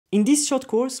In this short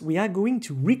course, we are going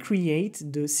to recreate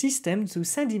the system to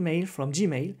send email from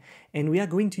Gmail, and we are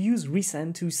going to use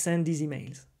Resend to send these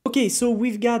emails. Okay, so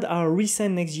we've got our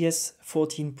Resend Next.js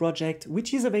 14 project,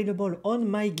 which is available on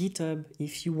my GitHub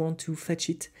if you want to fetch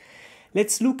it.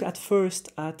 Let's look at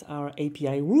first at our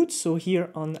API route. So here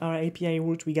on our API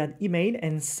route, we got email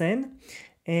and send.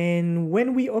 And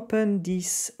when we open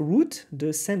this route,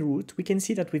 the send route, we can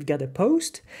see that we've got a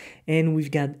post and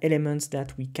we've got elements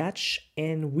that we catch,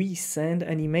 and we send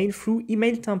an email through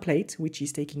email template, which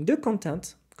is taking the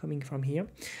content coming from here.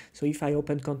 So if I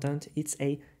open content, it's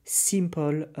a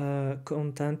simple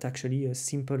content, actually a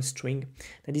simple string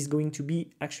that is going to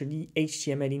be actually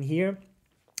HTML in here.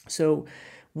 So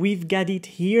we've got it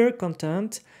here,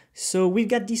 content. So we've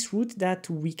got this route that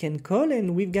we can call,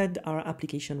 and we've got our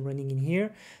application running in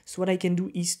here. So what I can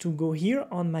do is to go here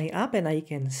on my app and I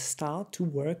can start to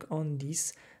work on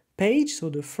this page. So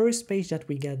the first page that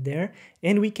we got there,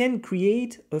 and we can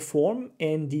create a form,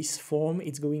 and this form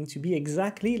is going to be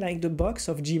exactly like the box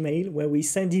of Gmail where we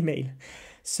send email.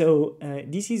 So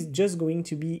this is just going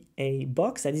to be a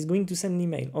box that is going to send an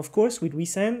email. Of course, with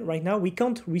Resend, right now, we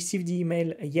can't receive the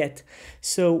email yet.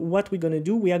 So what we're going to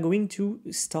do, we are going to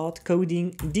start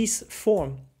coding this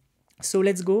form. So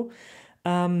let's go.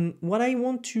 What I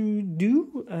want to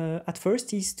do at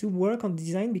first is to work on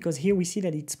design, because here we see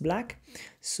that it's black.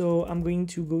 So I'm going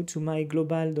to go to my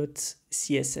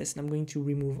global.css, and I'm going to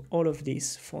remove all of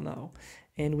this for now.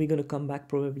 And we're going to come back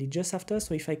probably just after.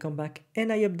 So if I come back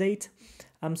and I update,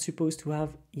 I'm supposed to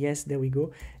have, yes, there we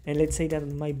go. And let's say that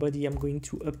on my body, I'm going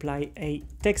to apply a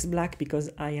text black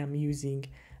because I am using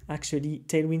actually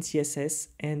Tailwind CSS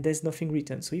and there's nothing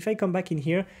written. So if I come back in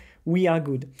here, we are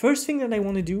good. First thing that I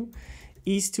want to do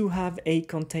is to have a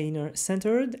container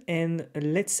centered. And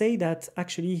let's say that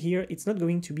actually here, it's not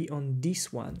going to be on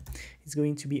this one. It's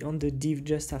going to be on the div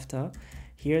just after.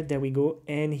 Here, there we go.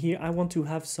 And here I want to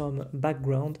have some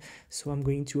background. So I'm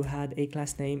going to add a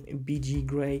class name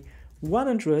bggray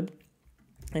 100,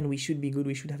 and we should be good.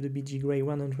 We should have the bggray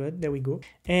 100. There we go.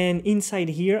 And inside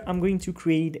here, I'm going to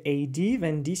create a div,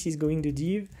 and this is going the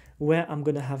div where I'm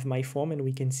going to have my form, and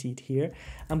we can see it here.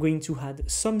 I'm going to add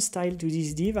some style to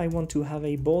this div. I want to have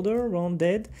a border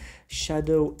rounded,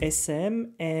 shadow SM,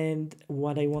 and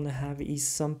what I want to have is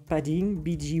some padding,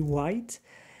 bg white.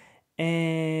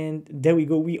 And there we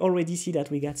go. We already see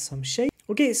that we got some shape.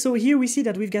 Okay, so here we see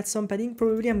that we've got some padding.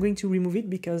 Probably I'm going to remove it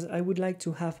because I would like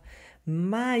to have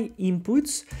my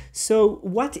inputs. So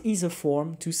what is a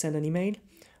form to send an email?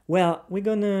 Well, we're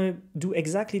gonna do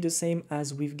exactly the same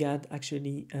as we've got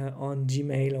actually on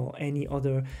Gmail or any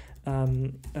other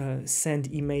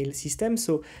send email system.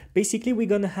 So basically we're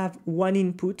gonna have one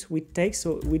input with text.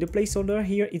 So with the placeholder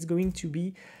here, it's going to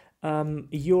be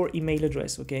your email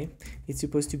address. Okay, it's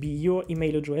supposed to be your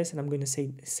email address, and I'm going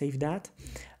to save that.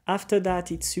 After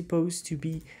that, it's supposed to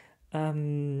be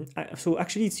so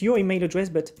actually it's your email address,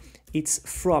 but it's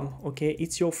from, okay,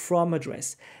 it's your from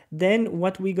address. Then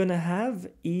what we're gonna have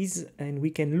is, and we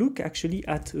can look actually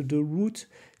at the route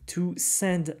to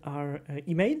send our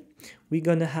email, we're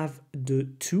gonna have the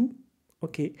to,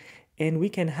 okay, and we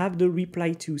can have the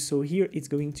reply to. So here it's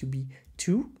going to be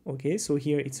to, okay, so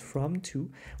here it's from to.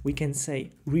 We can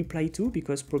say reply to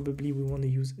because probably we want to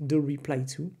use the reply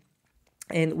to.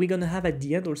 And we're gonna have at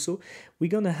the end also, we're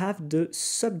gonna have the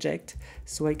subject.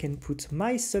 So I can put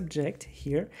my subject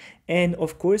here. And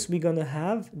of course, we're gonna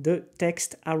have the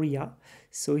text area.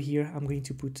 So here I'm going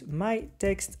to put my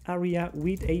text area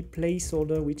with a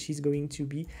placeholder, which is going to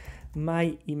be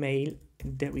my email.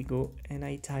 There we go. And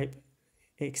I type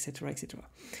etc, etc.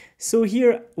 So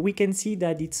here we can see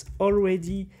that it's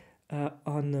already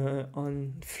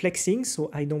on flexing, so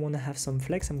I don't want to have some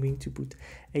flex. I'm going to put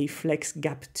a flex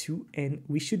gap 2 and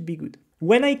we should be good.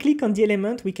 When I click on the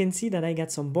element, we can see that I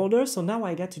got some borders. So now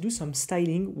I got to do some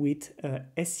styling with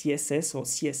SCSS or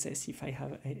CSS if I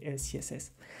have a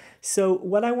CSS. So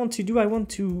what I want to do, I want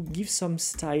to give some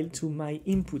style to my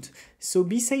input. So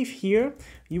be safe here.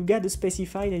 You got to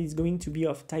specify that it's going to be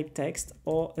of type text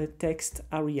or a text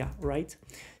area, right?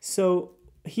 So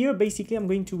here, basically, I'm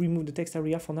going to remove the text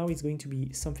area. For now, it's going to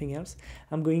be something else.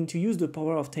 I'm going to use the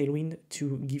power of Tailwind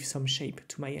to give some shape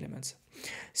to my elements.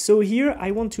 So here, I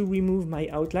want to remove my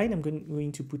outline. I'm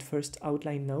going to put first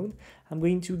outline node. I'm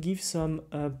going to give some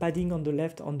padding on the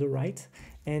left, on the right,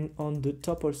 and on the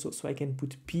top also. So I can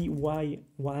put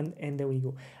py1, and there we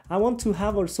go. I want to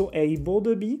have also a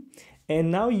border B. And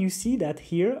now you see that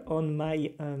here on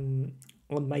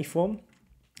my form,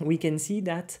 we can see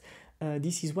that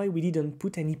this is why we didn't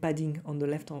put any padding on the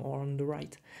left or on the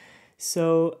right.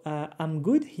 So I'm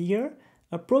good here.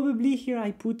 Probably here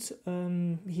I put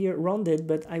here rounded,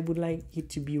 but I would like it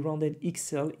to be rounded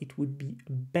XL. It would be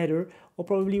better, or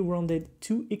probably rounded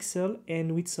to XL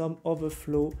and with some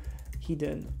overflow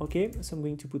hidden. Okay, so I'm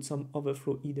going to put some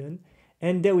overflow hidden,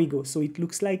 and there we go. So it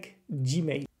looks like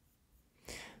Gmail.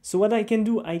 So what I can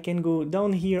do, I can go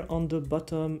down here on the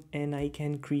bottom and I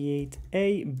can create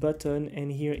a button,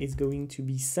 and here is going to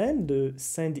be send, the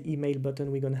send email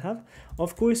button we're gonna have.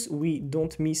 Of course, we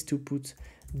don't miss to put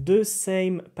the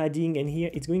same padding, and here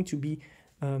it's going to be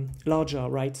larger,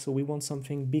 right? So we want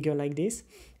something bigger like this,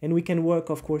 and we can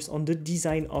work, of course, on the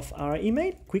design of our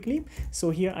email quickly. So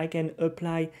here I can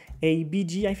apply a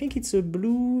BG, I think it's a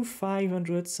blue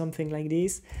 500, something like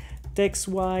this. Text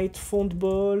white, font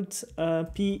bold,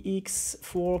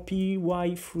 PX4,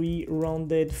 PY3,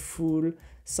 rounded, full,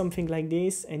 something like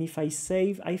this. And if I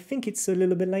save, I think it's a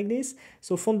little bit like this.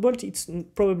 So font bold, it's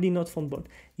probably not font bold.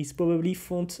 It's probably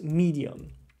font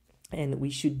medium. And we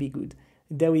should be good.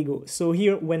 There we go. So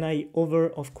here, when I hover,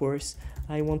 of course,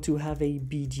 I want to have a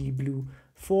BG blue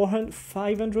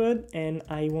 500, and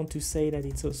I want to say that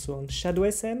it's also on shadow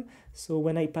SM. So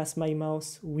when I pass my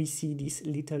mouse, we see these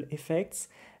little effects.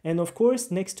 And of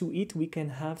course, next to it, we can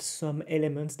have some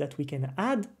elements that we can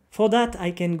add. For that,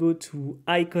 I can go to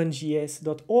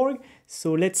icons.js.org.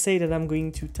 So let's say that I'm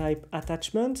going to type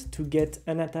attachment to get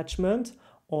an attachment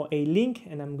or a link,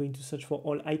 and I'm going to search for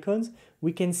all icons.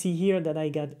 We can see here that I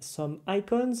got some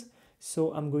icons.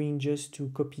 So I'm going just to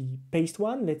copy paste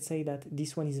one. Let's say that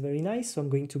this one is very nice. So I'm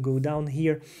going to go down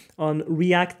here on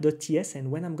react.ts,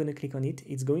 and when I'm going to click on it,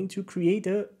 it's going to create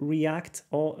a React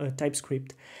or a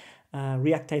TypeScript,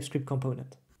 React TypeScript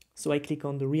component. So I click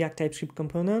on the React TypeScript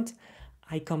component.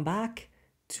 I come back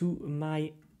to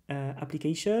my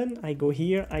application. I go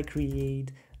here, I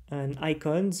create an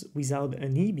icons without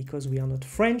an E because we are not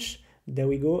French. There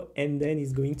we go. And then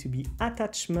it's going to be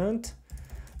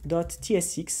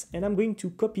attachment.ts6, and I'm going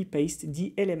to copy paste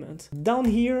the element. Down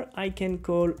here, I can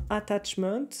call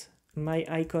attachment, my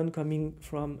icon coming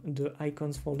from the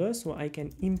icons folder. So I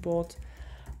can import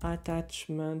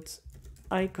attachment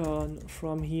icon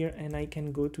from here, and I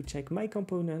can go to check my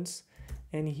components,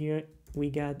 and here we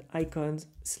got icons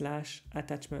 /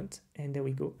 attachment, and there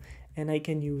we go. And I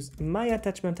can use my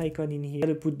attachment icon in here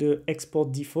to put the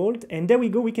export default, and there we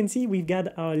go. We can see we've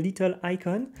got our little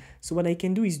icon. So what I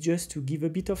can do is just to give a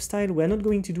bit of style. We're not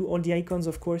going to do all the icons,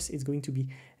 of course. It's going to be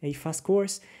a fast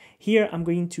course. Here I'm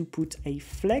going to put a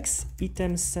flex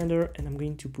item sender, and I'm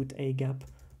going to put a gap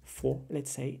 4,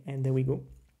 let's say, and there we go.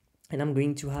 And I'm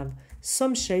going to have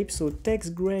some shape, so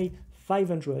text gray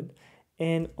 500,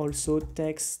 and also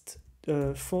text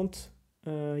font,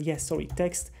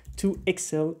 text to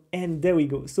Excel, and there we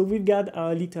go. So we've got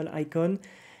our little icon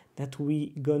that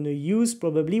we gonna use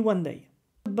probably one day.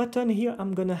 Button here,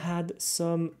 I'm gonna add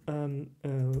some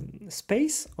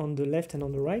space on the left and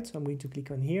on the right, so I'm going to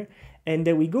click on here, and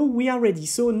there we go, we are ready.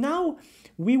 So now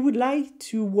we would like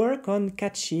to work on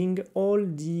catching all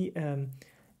the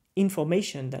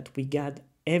information that we got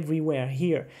everywhere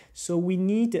here. So we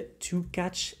need to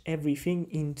catch everything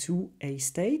into a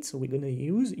state. So we're going to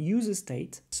use user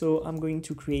state. So I'm going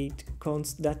to create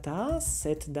const data,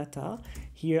 set data.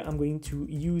 Here I'm going to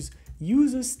use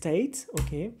user state,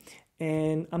 okay?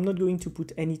 And I'm not going to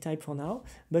put any type for now,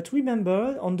 but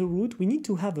remember on the root, we need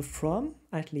to have a from,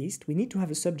 at least. We need to have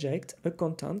a subject, a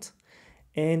content,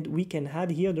 and we can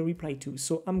add here the reply to.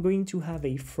 So I'm going to have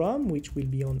a from, which will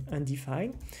be on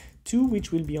undefined, to,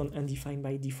 which will be on undefined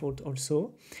by default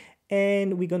also.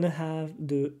 And we're gonna have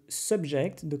the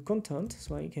subject, the content,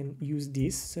 so I can use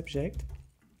this subject.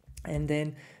 And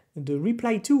then the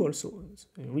reply to also. So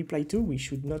reply to, we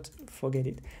should not forget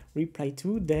it. Reply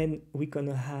to, then we're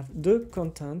gonna have the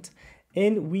content,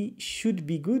 and we should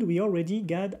be good. We already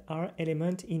got our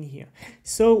element in here.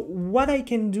 So what I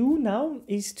can do now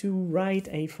is to write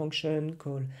a function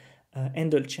called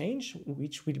handle change,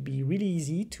 which will be really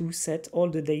easy to set all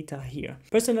the data here.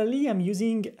 Personally, I'm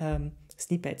using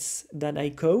snippets that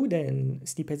I code, and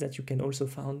snippets that you can also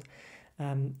find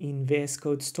in VS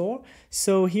Code Store.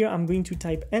 So here I'm going to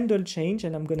type handle change,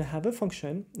 and I'm going to have a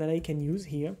function that I can use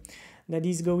here that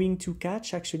is going to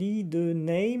catch actually the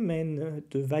name and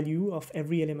the value of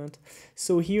every element.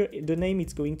 So here the name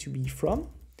is going to be from,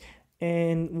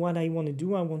 and what I want to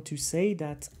do, I want to say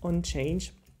that on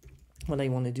change, what I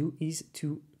want to do is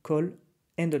to call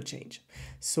handle change.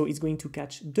 So it's going to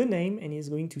catch the name and it's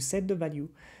going to set the value.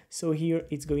 So here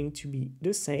it's going to be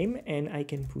the same, and I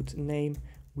can put name,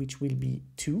 which will be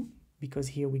 2, because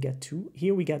here we got 2.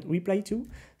 Here we got reply to.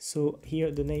 So here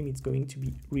the name is going to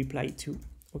be reply to.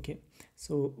 Okay,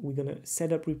 so we're gonna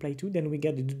set up reply to, then we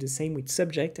got to do the same with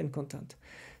subject and content.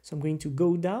 So I'm going to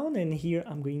go down, and here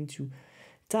I'm going to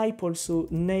type also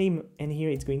name, and here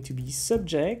it's going to be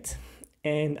subject,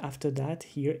 and after that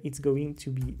here it's going to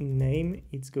be name,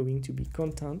 it's going to be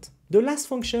content. The last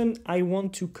function I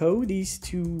want to code is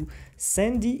to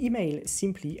send the email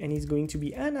simply, and it's going to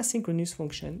be an asynchronous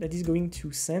function that is going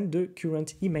to send the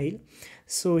current email.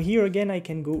 So here again I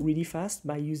can go really fast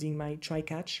by using my try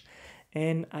catch,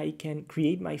 and I can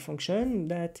create my function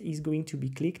that is going to be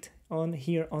clicked on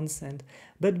here on send.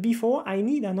 But before, I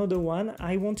need another one.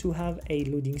 I want to have a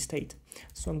loading state.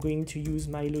 So I'm going to use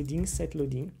my loading set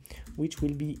loading, which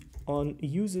will be on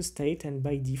user state, and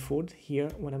by default here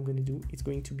what I'm going to do, it's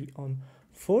going to be on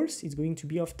false. It's going to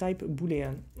be of type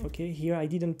boolean. Okay, here I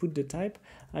didn't put the type.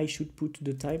 I should put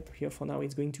the type here. For now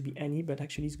it's going to be any, but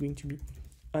actually it's going to be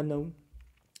unknown,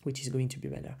 which is going to be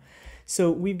better.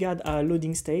 So we've got our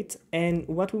loading state, and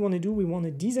what we want to do, we want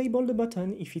to disable the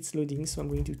button if it's loading. So I'm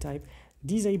going to type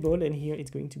disable, and here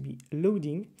it's going to be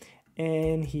loading,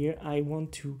 and here I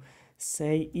want to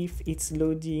say if it's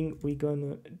loading, we're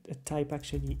gonna type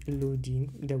actually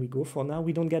loading. There we go. For now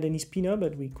we don't get any spinner,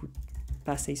 but we could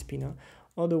pass a spinner.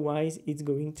 Otherwise it's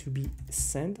going to be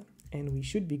send, and we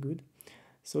should be good.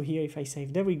 So here if I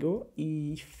save, there we go.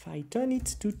 If I turn it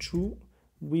to true,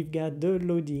 we've got the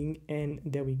loading, and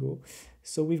there we go.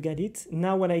 So we've got it.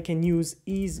 Now what I can use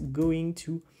is going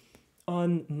to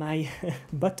on my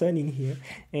button in here,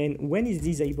 and when it's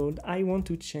disabled, I want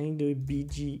to change the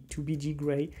BG to BG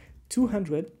gray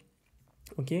 200.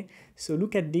 Okay, so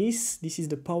look at this. This is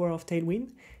the power of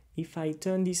Tailwind. If I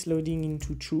turn this loading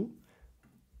into true,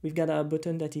 we've got our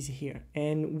button that is here,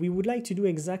 and we would like to do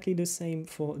exactly the same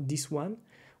for this one.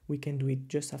 We can do it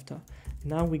just after.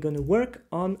 Now we're going to work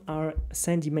on our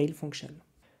send email function.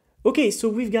 Okay, so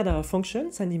we've got our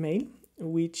function send email,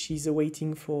 which is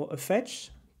awaiting for a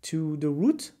fetch to the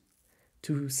root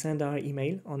to send our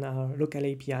email on our local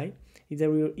API.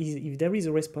 If there is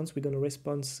a response, we're going to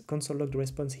console log the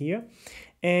response here,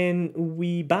 and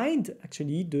we bind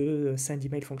actually the send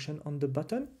email function on the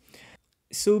button.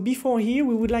 So before here,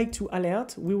 we would like to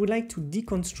alert, we would like to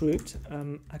deconstruct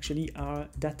actually our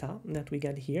data that we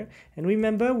got here. And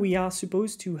remember, we are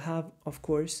supposed to have, of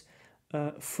course,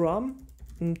 from,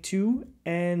 to,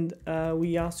 and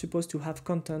we are supposed to have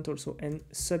content also and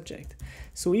subject.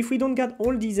 So if we don't get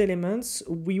all these elements,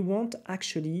 we want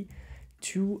actually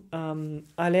to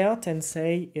alert and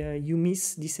say you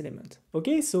miss this element.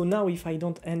 Okay, so now if I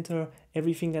don't enter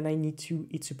everything that I need to,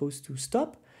 it's supposed to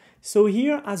stop. So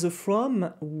here as a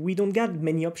from, we don't get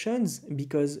many options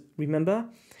because remember,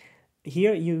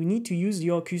 here you need to use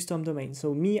your custom domain.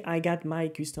 So me, I got my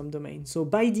custom domain. So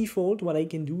by default, what I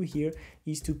can do here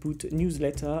is to put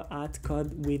newsletter at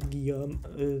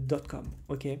codewithguillaume.com.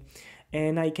 Okay,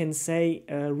 and I can say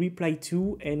reply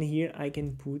to, and here I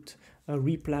can put a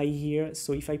reply here.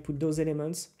 So if I put those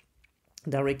elements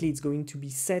directly, it's going to be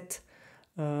set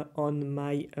on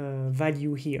my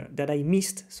value here that I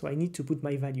missed, so I need to put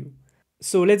my value.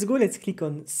 So let's click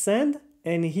on send,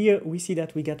 and here we see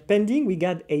that we got pending, we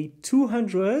got a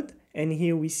 200, and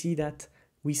here we see that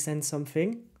we send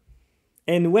something.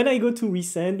 And when I go to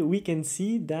resend, we can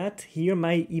see that here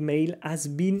my email has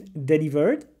been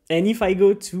delivered. And if I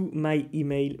go to my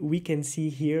email, we can see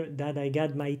here that I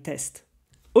got my test.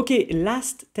 Okay,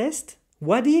 last test.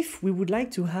 What if we would like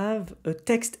to have a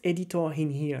text editor in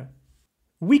here?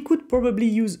 We could probably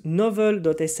use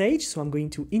novel.sh, so I'm going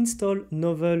to install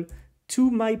novel to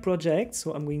my project.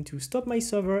 So I'm going to stop my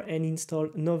server and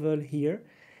install novel here.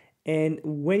 And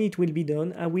when it will be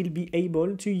done, I will be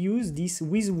able to use this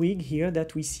WYSIWYG here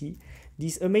that we see,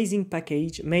 this amazing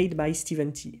package made by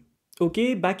Steven T.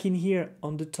 Okay, back in here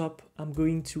on the top, I'm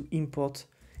going to import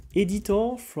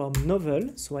editor from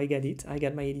novel. So I got it, I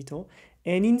got my editor.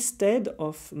 And instead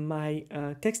of my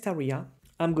text area,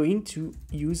 I'm going to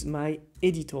use my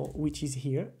editor, which is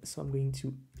here. So I'm going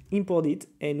to import it.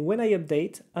 And when I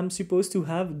update, I'm supposed to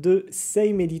have the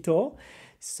same editor.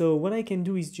 So what I can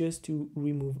do is just to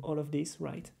remove all of this,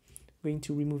 right? I'm going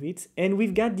to remove it. And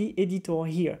we've got the editor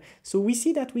here. So we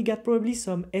see that we got probably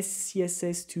some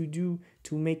SCSS to do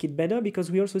to make it better,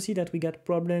 because we also see that we got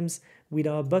problems with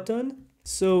our button.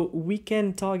 So we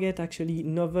can target actually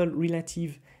novel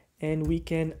relative, and we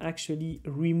can actually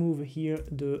remove here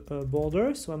the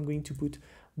border. So I'm going to put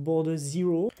border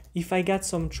 0. If I got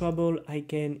some trouble, I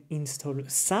can install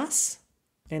Sass,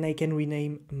 and I can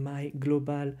rename my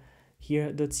global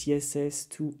here .css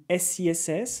to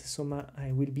SCSS. So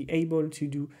I will be able to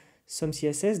do some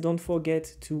CSS. Don't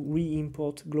forget to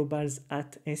re-import globals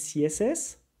at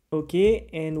SCSS. Okay,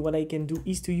 and what I can do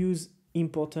is to use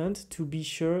important to be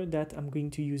sure that I'm going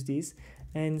to use this.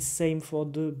 And same for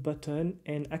the button,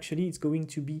 and actually it's going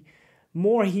to be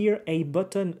more here a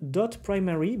button dot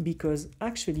primary because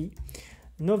actually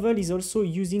Novel is also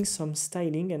using some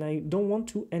styling and I don't want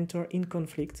to enter in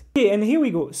conflict. Okay, and here we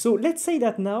go. So let's say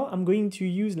that now I'm going to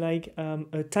use like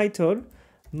a title,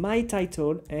 my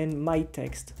title and my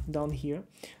text down here.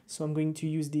 So I'm going to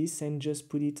use this and just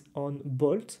put it on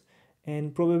bold,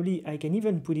 and probably I can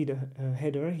even put it a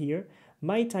header here,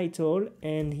 my title,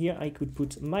 and here I could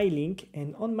put my link,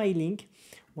 and on my link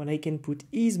what I can put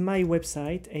is my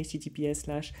website,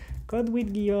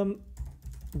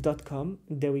 https://codewithguillaume.com.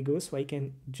 There we go, so I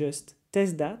can just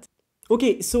test that.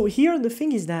 Okay, so here the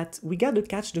thing is that we gotta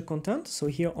catch the content. So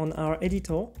here on our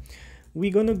editor,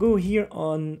 we're gonna go here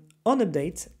on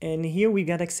update, and here we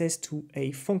got access to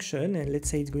a function, and let's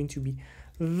say it's going to be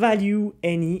value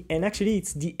any, and actually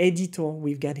it's the editor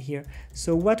we've got here.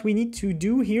 So what we need to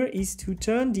do here is to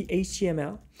turn the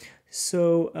HTML,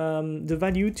 so the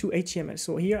value to HTML.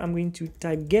 So here I'm going to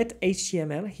type get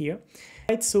HTML here.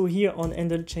 Right, so here on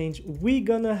handle change, we're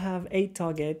gonna have a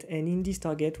target, and in this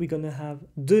target we're gonna have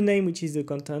the name, which is the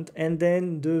content, and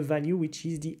then the value, which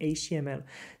is the HTML.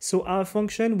 So our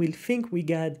function will think we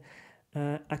got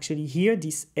actually here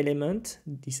this element,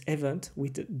 this event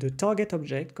with the target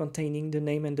object containing the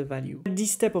name and the value. At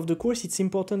this step of the course, it's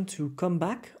important to come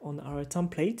back on our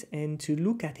template and to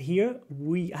look at here.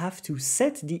 We have to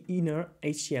set the inner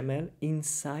HTML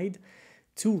inside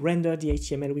to render the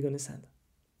HTML we're going to send.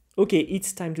 Okay,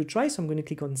 it's time to try, so I'm going to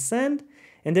click on send,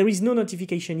 and there is no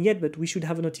notification yet, but we should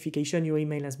have a notification your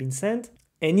email has been sent.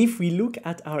 And if we look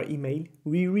at our email,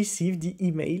 we receive the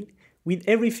email with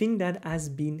everything that has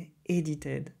been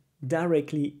edited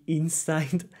directly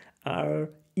inside our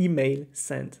email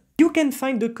sent. You can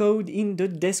find the code in the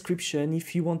description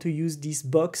if you want to use this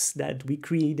box that we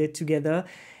created together.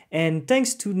 And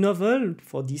thanks to Novel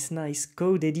for this nice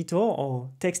code editor or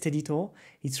text editor.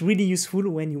 It's really useful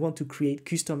when you want to create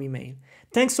custom email.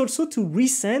 Thanks also to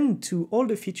Resend to all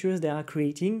the features they are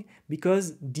creating,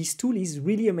 because this tool is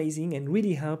really amazing and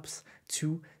really helps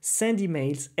to send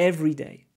emails every day.